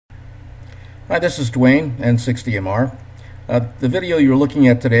Hi, this is Dwayne, N60MR. The video you're looking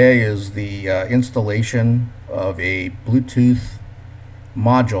at today is the installation of a Bluetooth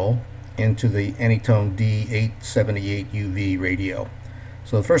module into the AnyTone D878UV radio.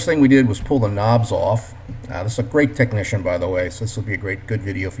 So the first thing we did was pull the knobs off. This is a great technician, by the way, so this will be a good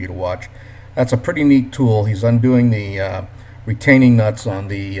video for you to watch. That's a pretty neat tool. He's undoing the retaining nuts on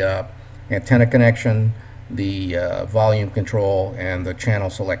the antenna connection, the volume control, and the channel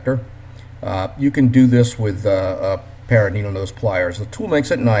selector. You can do this with a pair of needle nose pliers. The tool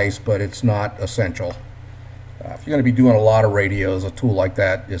makes it nice, but it's not essential. If you're going to be doing a lot of radios, a tool like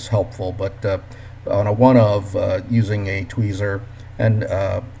that is helpful, but on a one-of, using a tweezer and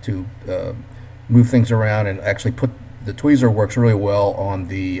to move things around and actually put the tweezer works really well on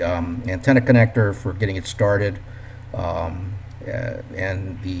the antenna connector for getting it started,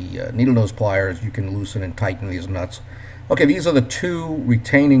 and the needle nose pliers, you can loosen and tighten these nuts. Okay, these are the two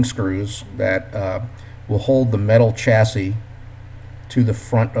retaining screws that will hold the metal chassis to the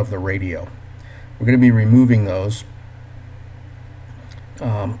front of the radio. We're going to be removing those.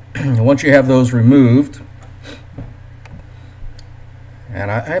 Once you have those removed,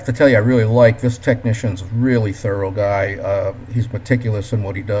 and I have to tell you, I really like this technician's really thorough guy. He's meticulous in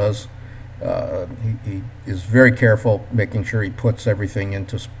what he does. He is very careful, making sure he puts everything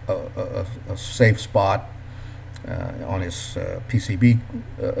into a safe spot on his PCB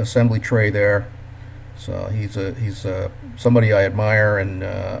assembly tray there. So he's somebody I admire,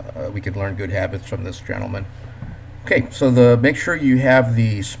 and we could learn good habits from this gentleman. Okay, so make sure you have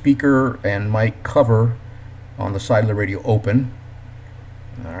the speaker and mic cover on the side of the radio open.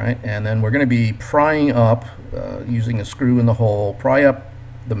 All right, and then we're going to be prying up using a screw in the hole. Pry up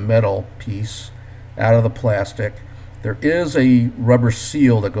the metal piece out of the plastic. There is a rubber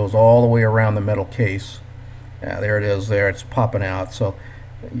seal that goes all the way around the metal case. There it is there, it's popping out. So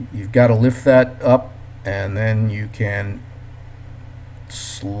you've got to lift that up, and then you can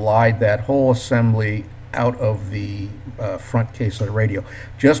slide that whole assembly out of the front case of the radio.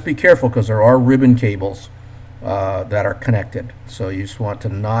 Just be careful, because there are ribbon cables that are connected. So you just want to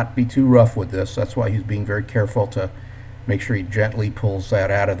not be too rough with this. That's why he's being very careful to make sure he gently pulls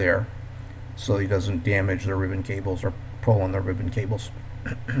that out of there so he doesn't damage the ribbon cables or pull on the ribbon cables.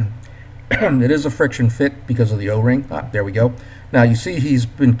 It is a friction fit because of the O-ring. There we go. Now you see he's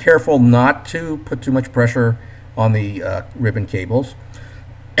been careful not to put too much pressure on the ribbon cables.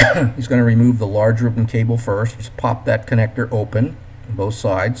 He's going to remove the large ribbon cable first. Just pop that connector open on both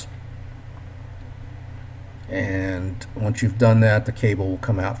sides. And once you've done that, the cable will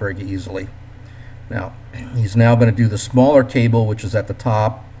come out very easily. Now, he's now going to do the smaller cable, which is at the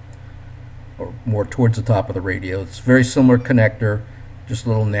top, or more towards the top of the radio. It's a very similar connector, just a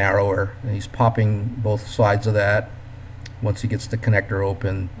little narrower, and he's popping both sides of that. Once he gets the connector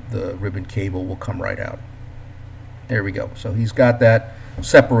open, the ribbon cable will come right out. There we go. So he's got that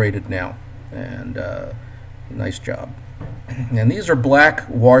separated now, and nice job. And these are black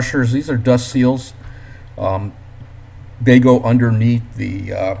washers. These are dust seals. They go underneath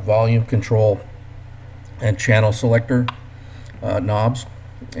the volume control and channel selector knobs,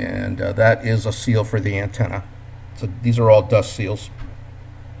 and that is a seal for the antenna. So these are all dust seals.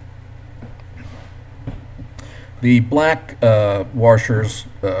 The black washers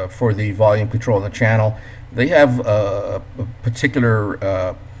for the volume control and the channel, they have a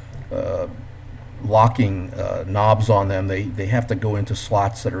particular locking knobs on them. They have to go into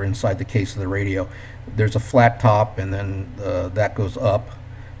slots that are inside the case of the radio. There's a flat top, and then that goes up.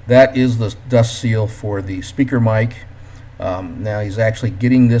 That is the dust seal for the speaker mic. Now he's actually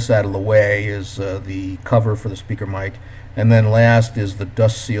getting this out of the way, is the cover for the speaker mic. And then last is the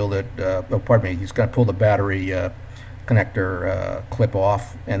dust seal that, oh, pardon me, he's got to pull the battery connector clip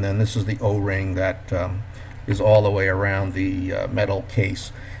off. And then this is the O-ring that is all the way around the metal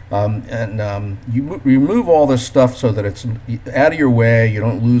case. You remove all this stuff so that it's out of your way, you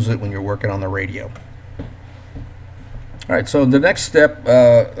don't lose it when you're working on the radio. Alright, so the next step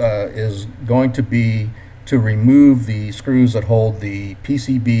is going to be to remove the screws that hold the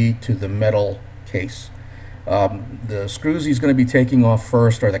PCB to the metal case. The screws he's going to be taking off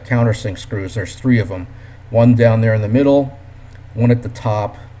first are the countersink screws. There's 3 of them. One down there in the middle, one at the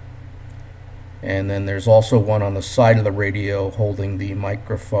top, and then there's also one on the side of the radio holding the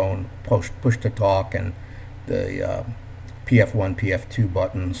microphone push to talk and the PF1, PF2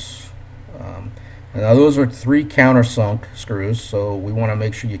 buttons. Now those are 3 countersunk screws, so we want to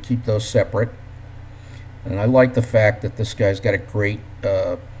make sure you keep those separate. And I like the fact that this guy's got a great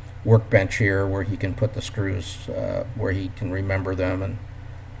workbench here where he can put the screws where he can remember them and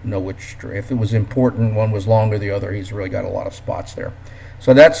know which, if it was important, one was longer, the other, he's really got a lot of spots there.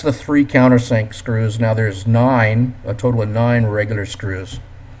 So that's the 3 countersink screws. Now there's 9, a total of 9 regular screws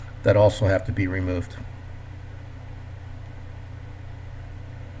that also have to be removed.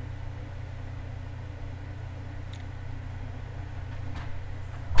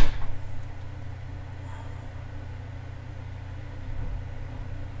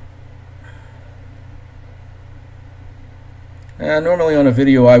 Normally on a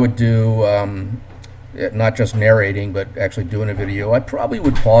video I would do not just narrating, but actually doing a video. I probably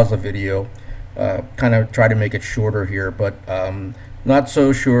would pause the video, kind of try to make it shorter here, but not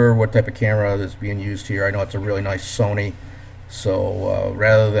so sure what type of camera is being used here. I know it's a really nice Sony, so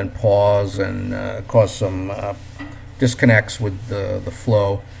rather than pause and cause some disconnects with the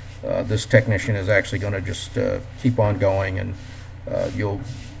flow, this technician is actually going to just keep on going, and you'll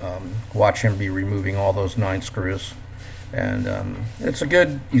watch him be removing all those 9 screws. And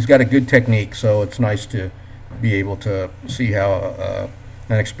he's got a good technique, so it's nice to be able to see how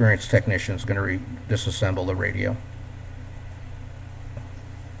an experienced technician is going to disassemble the radio.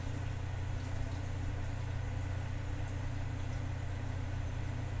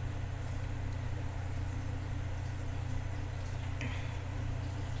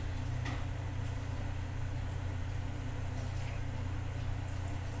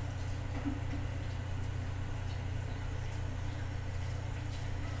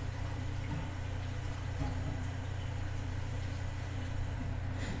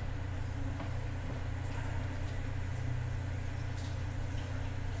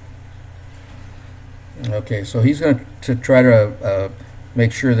 Okay, so he's going to try to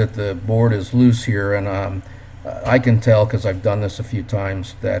make sure that the board is loose here, and I can tell because I've done this a few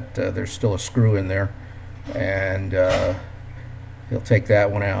times that there's still a screw in there, and he'll take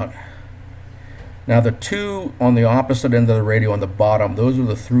that one out. Now the 2 on the opposite end of the radio on the bottom, those are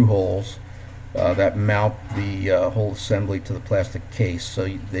the through holes that mount the whole assembly to the plastic case, so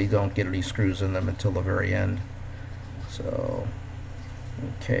they don't get any screws in them until the very end. So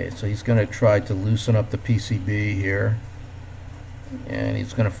okay, so he's going to try to loosen up the PCB here, and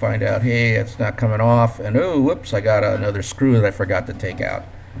he's going to find out, hey, it's not coming off, and oh, whoops, I got another screw that I forgot to take out.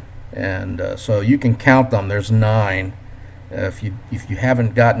 And so you can count them. There's 9. If you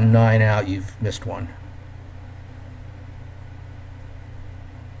haven't gotten 9 out, you've missed one.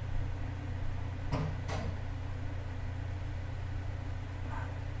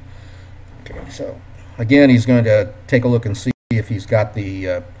 Okay, so again, he's going to take a look and see if he's got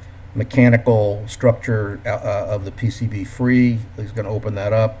the mechanical structure of the PCB free. He's going to open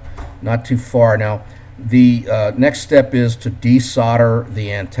that up, not too far. Now the next step is to desolder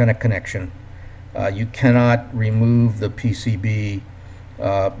the antenna connection. You cannot remove the PCB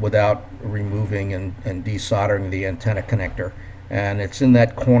without removing and desoldering the antenna connector, and it's in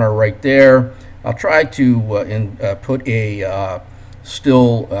that corner right there. I'll try to put a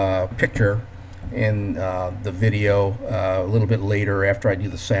still picture in the video a little bit later after I do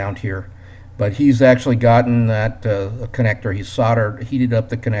the sound here, but he's actually gotten that connector. He's heated up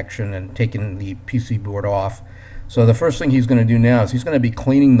the connection and taken the PC board off. So the first thing he's going to do now is he's going to be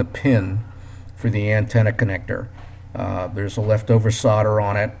cleaning the pin for the antenna connector. There's a leftover solder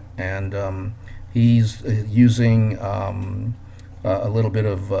on it, and he's using a little bit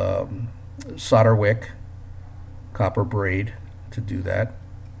of solder wick, copper braid to do that.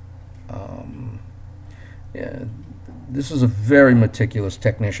 Yeah, this is a very meticulous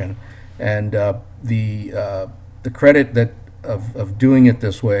technician, and the credit that of doing it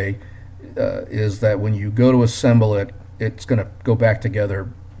this way is that when you go to assemble it, it's going to go back together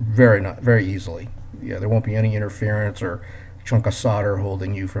very easily. Yeah, there won't be any interference or chunk of solder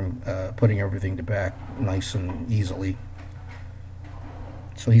holding you from putting everything to back nice and easily.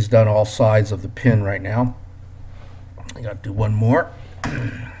 So he's done all sides of the pin right now. I got to do one more.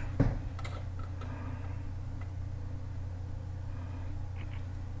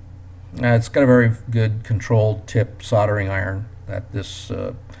 It's got a very good controlled tip soldering iron that this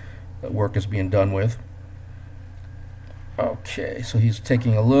work is being done with. Okay, so he's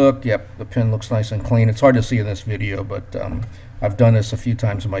taking a look. Yep, the pin looks nice and clean. It's hard to see in this video, but I've done this a few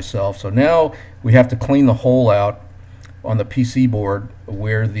times myself. So now we have to clean the hole out on the PC board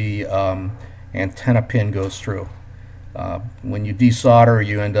where the antenna pin goes through. When you desolder,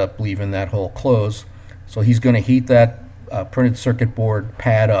 you end up leaving that hole closed. So he's going to heat that printed circuit board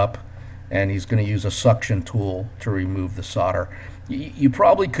pad up, and he's going to use a suction tool to remove the solder. You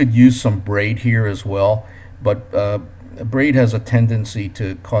probably could use some braid here as well, but braid has a tendency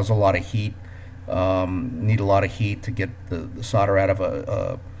to cause a lot of heat, need a lot of heat to get the solder out of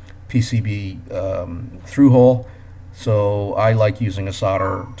a PCB through hole. So I like using a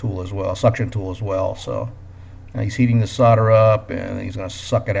solder tool as well, suction tool as well. So Now he's heating the solder up, and he's going to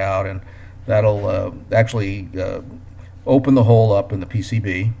suck it out, and that'll actually open the hole up in the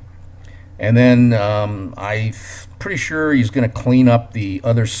PCB. And then I'm pretty sure he's going to clean up the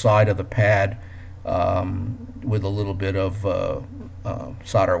other side of the pad with a little bit of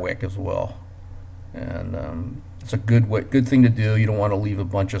solder wick as well. And it's a good thing to do. You don't want to leave a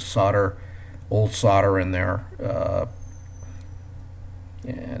bunch of old solder in there.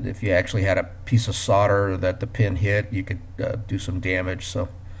 And if you actually had a piece of solder that the pin hit, you could do some damage. So,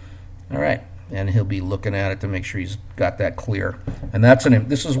 all right. And he'll be looking at it to make sure he's got that clear. And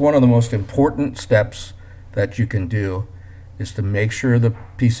this is one of the most important steps that you can do, is to make sure the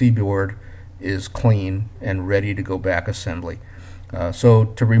PC board is clean and ready to go back assembly. So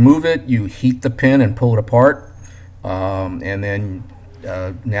to remove it, you heat the pin and pull it apart, and then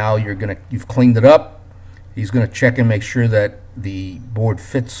now you've cleaned it up. He's going to check and make sure that the board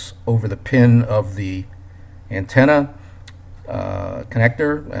fits over the pin of the antenna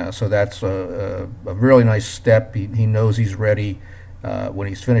connector, so that's a really nice step. He knows he's ready. When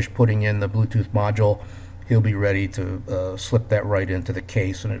he's finished putting in the Bluetooth module, he'll be ready to slip that right into the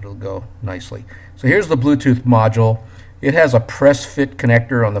case, and it'll go nicely. So here's the Bluetooth module. It has a press fit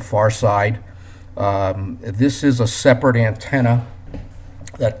connector on the far side. This is a separate antenna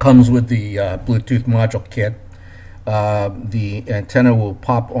that comes with the Bluetooth module kit. The antenna will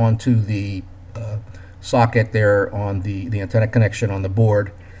pop onto the socket there on the antenna connection on the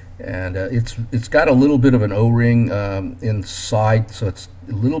board, and it's got a little bit of an O-ring inside, so it's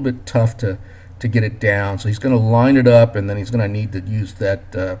a little bit tough to get it down. So he's going to line it up, and then he's going to need to use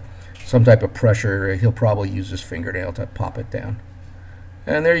that some type of pressure. He'll probably use his fingernail to pop it down.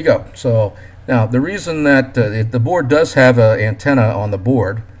 And there you go. So now the reason that the board does have an antenna on the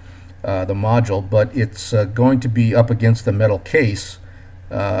board, the module, but it's going to be up against the metal case,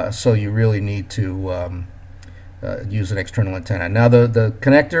 so you really need to use an external antenna. Now the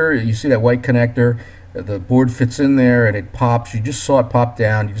connector, you see that white connector, the board fits in there and it pops. You just saw it pop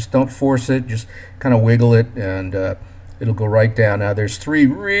down. You just don't force it, just kind of wiggle it, and it'll go right down. Now there's 3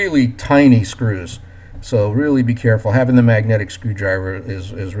 really tiny screws, so really be careful. Having the magnetic screwdriver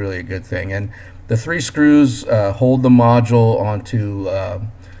is really a good thing. And the 3 screws hold the module onto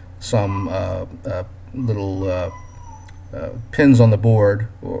some little pins on the board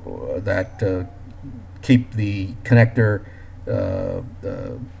that keep the connector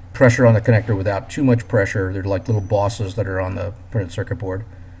pressure on the connector without too much pressure. They're like little bosses that are on the printed circuit board.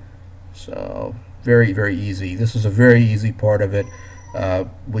 So very, very easy. This is a very easy part of it.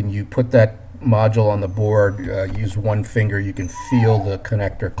 When you put that module on the board, use one finger, you can feel the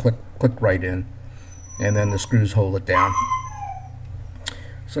connector click right in, and then the screws hold it down.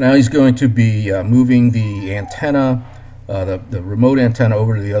 So now he's going to be moving the antenna, the remote antenna,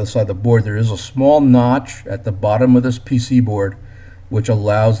 over to the other side of the board. There is a small notch at the bottom of this PC board which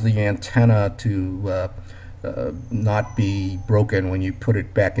allows the antenna to not be broken when you put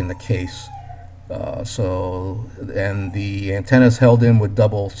it back in the case. And the antenna is held in with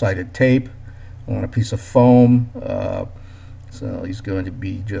double-sided tape on a piece of foam. So he's going to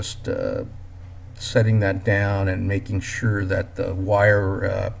be just setting that down and making sure that the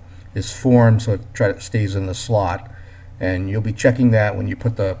wire is formed so it stays in the slot. And you'll be checking that when you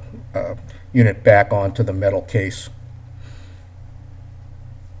put the unit back onto the metal case.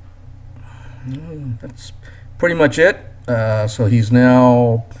 That's pretty much it. So he's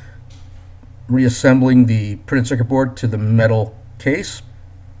now reassembling the printed circuit board to the metal case,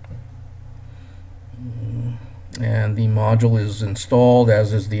 and the module is installed,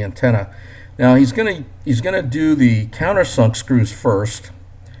 as is the antenna. Now he's gonna do the countersunk screws first.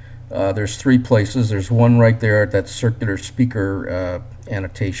 There's 3 places. There's one right there at that circular speaker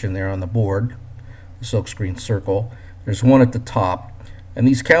annotation there on the board, the silkscreen circle. There's one at the top. And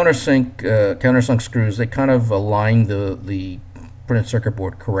these countersunk screws, they kind of align the printed circuit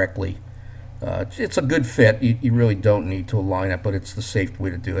board correctly. It's a good fit. You really don't need to align it, but it's the safe way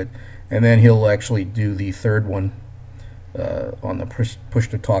to do it. And then he'll actually do the 3rd one on the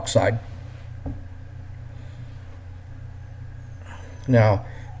push-to-talk side. Now,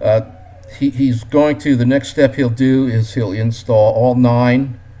 the next step he'll do is he'll install all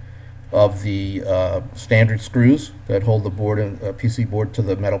 9 of the standard screws that hold the board and PC board to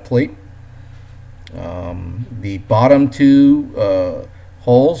the metal plate. The bottom 2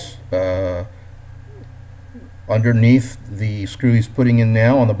 holes underneath the screw he's putting in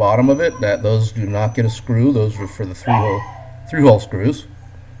now on the bottom of it, those do not get a screw. Those are for the 3-hole screws.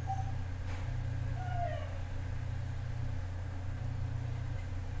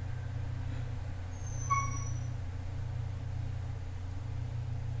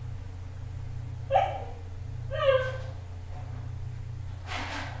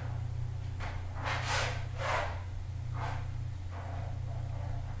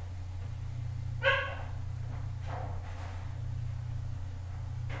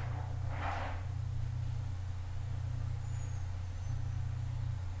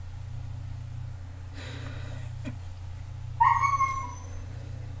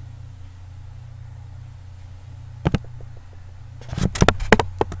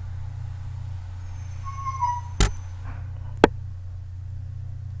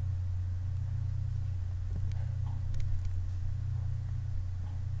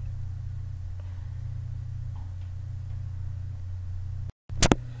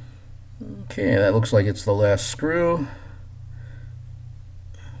 Okay, that looks like it's the last screw.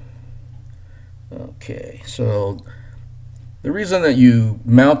 Okay, so the reason that you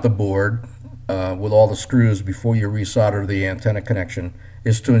mount the board with all the screws before you resolder the antenna connection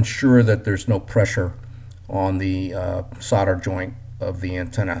is to ensure that there's no pressure on the solder joint of the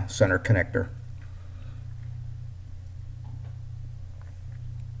antenna center connector.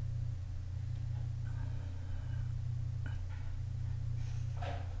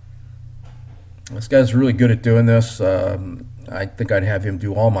 This guy's really good at doing this. I think I'd have him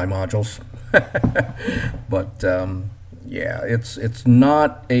do all my modules. But yeah, it's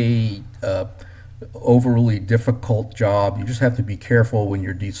not a overly difficult job. You just have to be careful when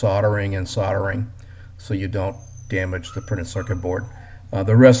you're desoldering and soldering so you don't damage the printed circuit board.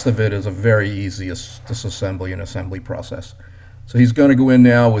 The rest of it is a very easy disassembly and assembly process. So he's going to go in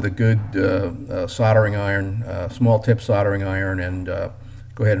now with a good soldering iron, small tip soldering iron, and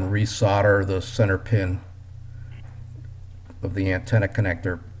go ahead and resolder the center pin of the antenna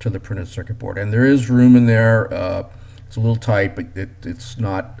connector to the printed circuit board. And there is room in there. It's a little tight, but it's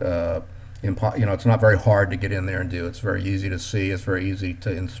not it's not very hard to get in there and do. It's very easy to see. It's very easy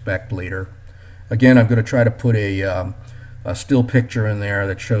to inspect later. Again, I'm going to try to put a still picture in there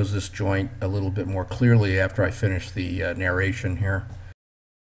that shows this joint a little bit more clearly after I finish the narration here.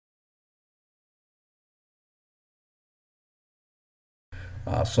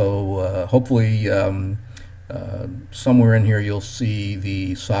 So hopefully somewhere in here you'll see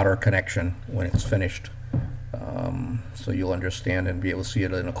the solder connection when it's finished, so you'll understand and be able to see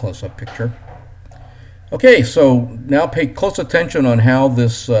it in a close-up picture. Okay, so now pay close attention on how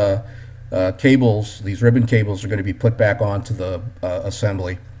this cables, these ribbon cables, are going to be put back onto the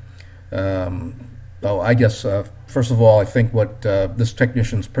assembly. I guess first of all, I think what this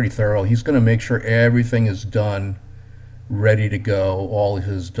technician's pretty thorough. He's going to make sure everything is done, ready to go, all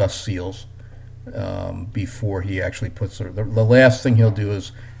his dust seals, before he actually puts it. The last thing he'll do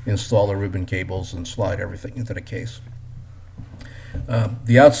is install the ribbon cables and slide everything into the case.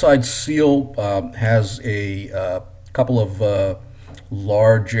 The outside seal has a couple of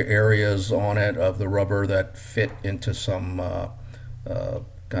large areas on it of the rubber that fit into some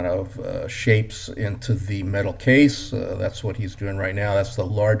kind of shapes into the metal case. That's what he's doing right now. That's the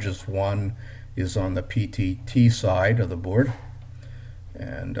largest one, is on the PTT side of the board.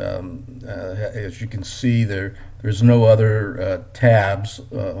 And as you can see, there's no other tabs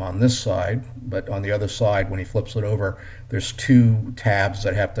on this side, but on the other side, when he flips it over, there's two tabs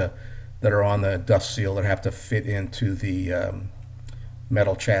that are on the dust seal that have to fit into the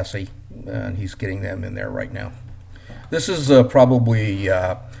metal chassis, and he's getting them in there right now. This is probably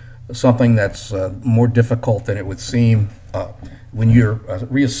something that's more difficult than it would seem. When you're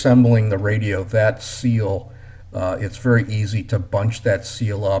reassembling the radio, that seal, it's very easy to bunch that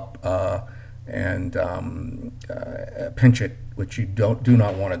seal up and pinch it, which you do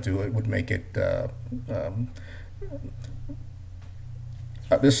not want to do. It would make it.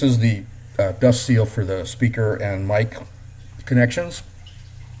 This is the dust seal for the speaker and mic connections.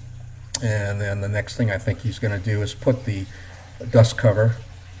 And then the next thing I think he's going to do is put the dust cover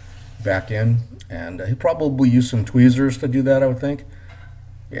back in, and he'll probably use some tweezers to do that, I would think.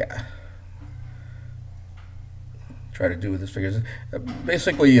 Yeah. Try to do with this figure.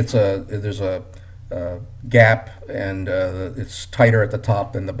 Basically, there's a gap, and it's tighter at the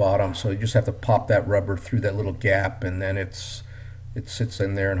top than the bottom, so you just have to pop that rubber through that little gap, and then it sits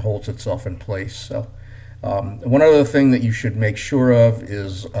in there and holds itself in place. So one other thing that you should make sure of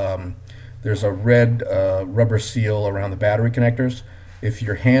is there's a red rubber seal around the battery connectors. If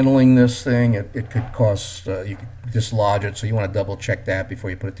you're handling this thing, it could cause, you could dislodge it, so you want to double check that before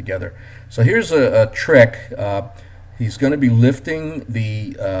you put it together. So here's a trick. He's going to be lifting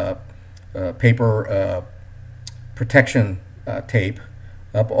the paper protection tape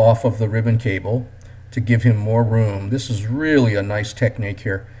up off of the ribbon cable to give him more room. This is really a nice technique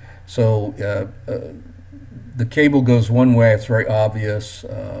here. So the cable goes one way, it's very obvious.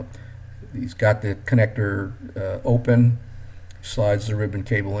 He's got the connector open, slides the ribbon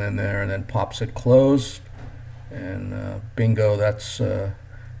cable in there, and then pops it closed, and bingo, that's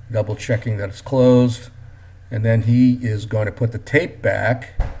double checking that it's closed. And then he is going to put the tape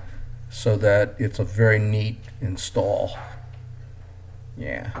back so that it's a very neat install.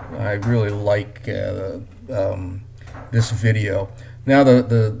 Yeah, I really like this video. Now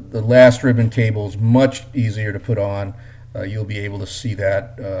the last ribbon cable is much easier to put on. You'll be able to see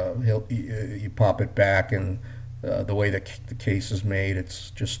that. You pop it back, and the way the case is made,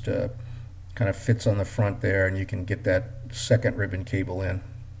 it's just kind of fits on the front there, and you can get that second ribbon cable in.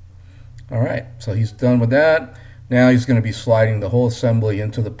 All right, so he's done with that. Now he's going to be sliding the whole assembly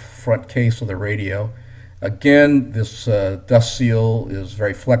into the front case of the radio. Again, this dust seal is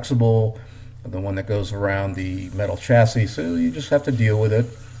very flexible, the one that goes around the metal chassis, so you just have to deal with it.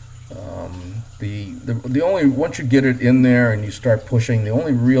 The only, once you get it in there and you start pushing, the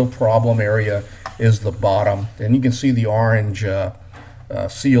only real problem area is the bottom. And you can see the orange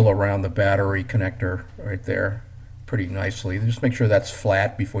seal around the battery connector right there pretty nicely. Just make sure that's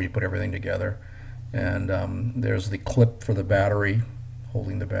flat before you put everything together. And there's the clip for the battery,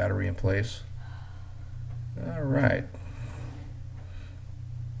 holding the battery in place. All right.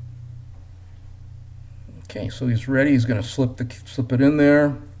 Okay, so he's ready. He's going to slip it in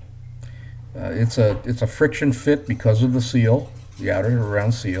there. It's a friction fit because of the seal, the outer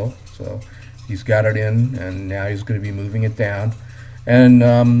around seal. So he's got it in, and now he's going to be moving it down. And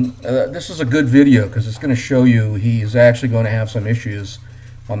this is a good video because it's going to show you he's actually going to have some issues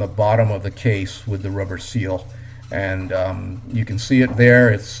on the bottom of the case with the rubber seal. And you can see it there.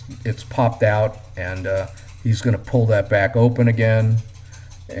 It's popped out, and he's going to pull that back open again,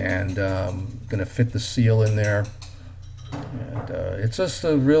 and going to fit the seal in there. And it's just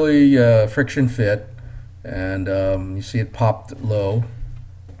a really friction fit, and you see it popped low.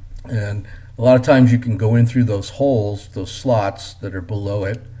 And a lot of times you can go in through those holes, those slots that are below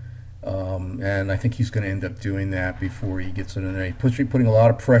it, and I think he's going to end up doing that before he gets it in there. He's putting a lot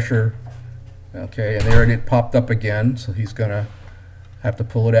of pressure. Okay, and there it popped up again, so he's going to have to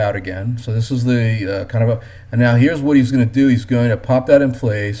pull it out again. So this is the kind of a, and now here's what he's going to do. He's going to pop that in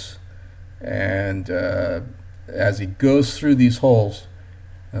place, and as he goes through these holes,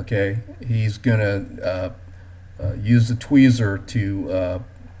 okay, he's going to use the tweezer to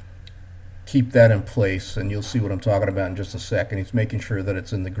keep that in place, and you'll see what I'm talking about in just a second. He's making sure that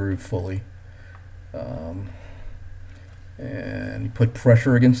it's in the groove fully, and he put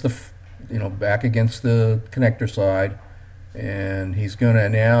pressure against the, back against the connector side, and he's going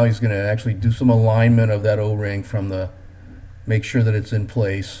to actually do some alignment of that O-ring from the, make sure that it's in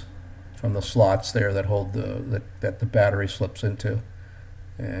place from the slots there that hold that the battery slips into.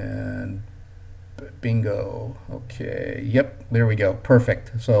 And bingo. Okay, yep, there we go,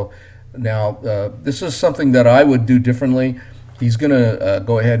 perfect. So now this is something that I would do differently. He's going to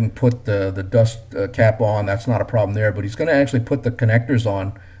go ahead and put the dust cap on. That's not a problem there, but he's going to actually put the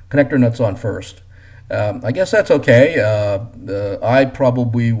connector nuts on first. I guess that's okay. I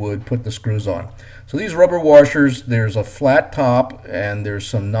probably would put the screws on. So these rubber washers, there's a flat top, and there's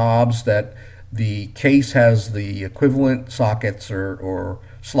some knobs that the case has the equivalent sockets or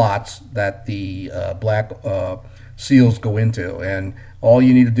slots that the black seals go into. And all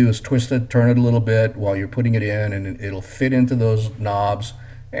you need to do is twist it, turn it a little bit while you're putting it in, and it'll fit into those knobs,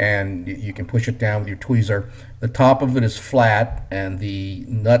 and you can push it down with your tweezer. The top of it is flat, and the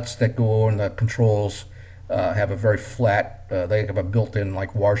nuts that go on the controls have a very flat, they have a built-in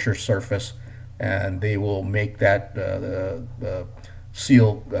like washer surface, and they will make that the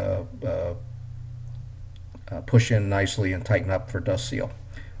seal push in nicely and tighten up for dust seal.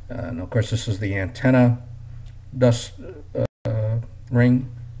 And of course this is the antenna dust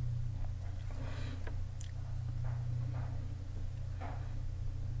ring.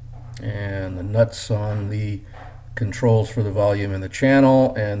 And the nuts on the controls for the volume and the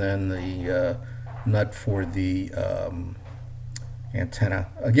channel, and then the nut for the antenna.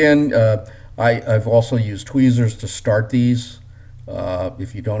 Again, I've also used tweezers to start these.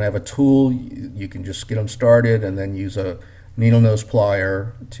 If you don't have a tool, you can just get them started and then use a needle nose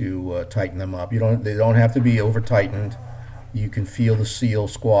plier to tighten them up. They don't have to be over tightened. You can feel the seal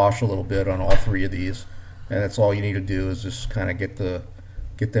squash a little bit on all three of these, and that's all you need to do is just kind of get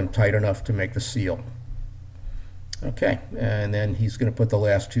them tight enough to make the seal. Okay, and then he's going to put the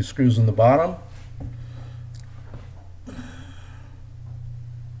last two screws in the bottom.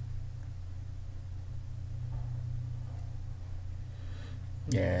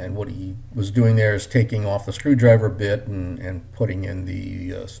 And what he was doing there is taking off the screwdriver bit and putting in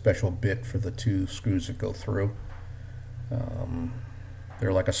the special bit for the two screws that go through.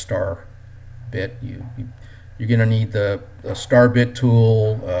 They're like a star bit. You're going to need a star bit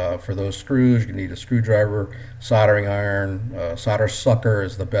tool for those screws. You need a screwdriver, soldering iron, solder sucker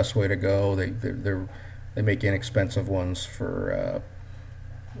is the best way to go. They make inexpensive ones for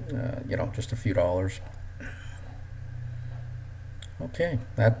just a few dollars. Okay,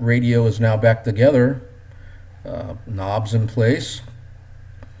 that radio is now back together. Knobs in place,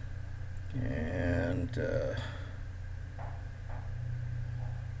 and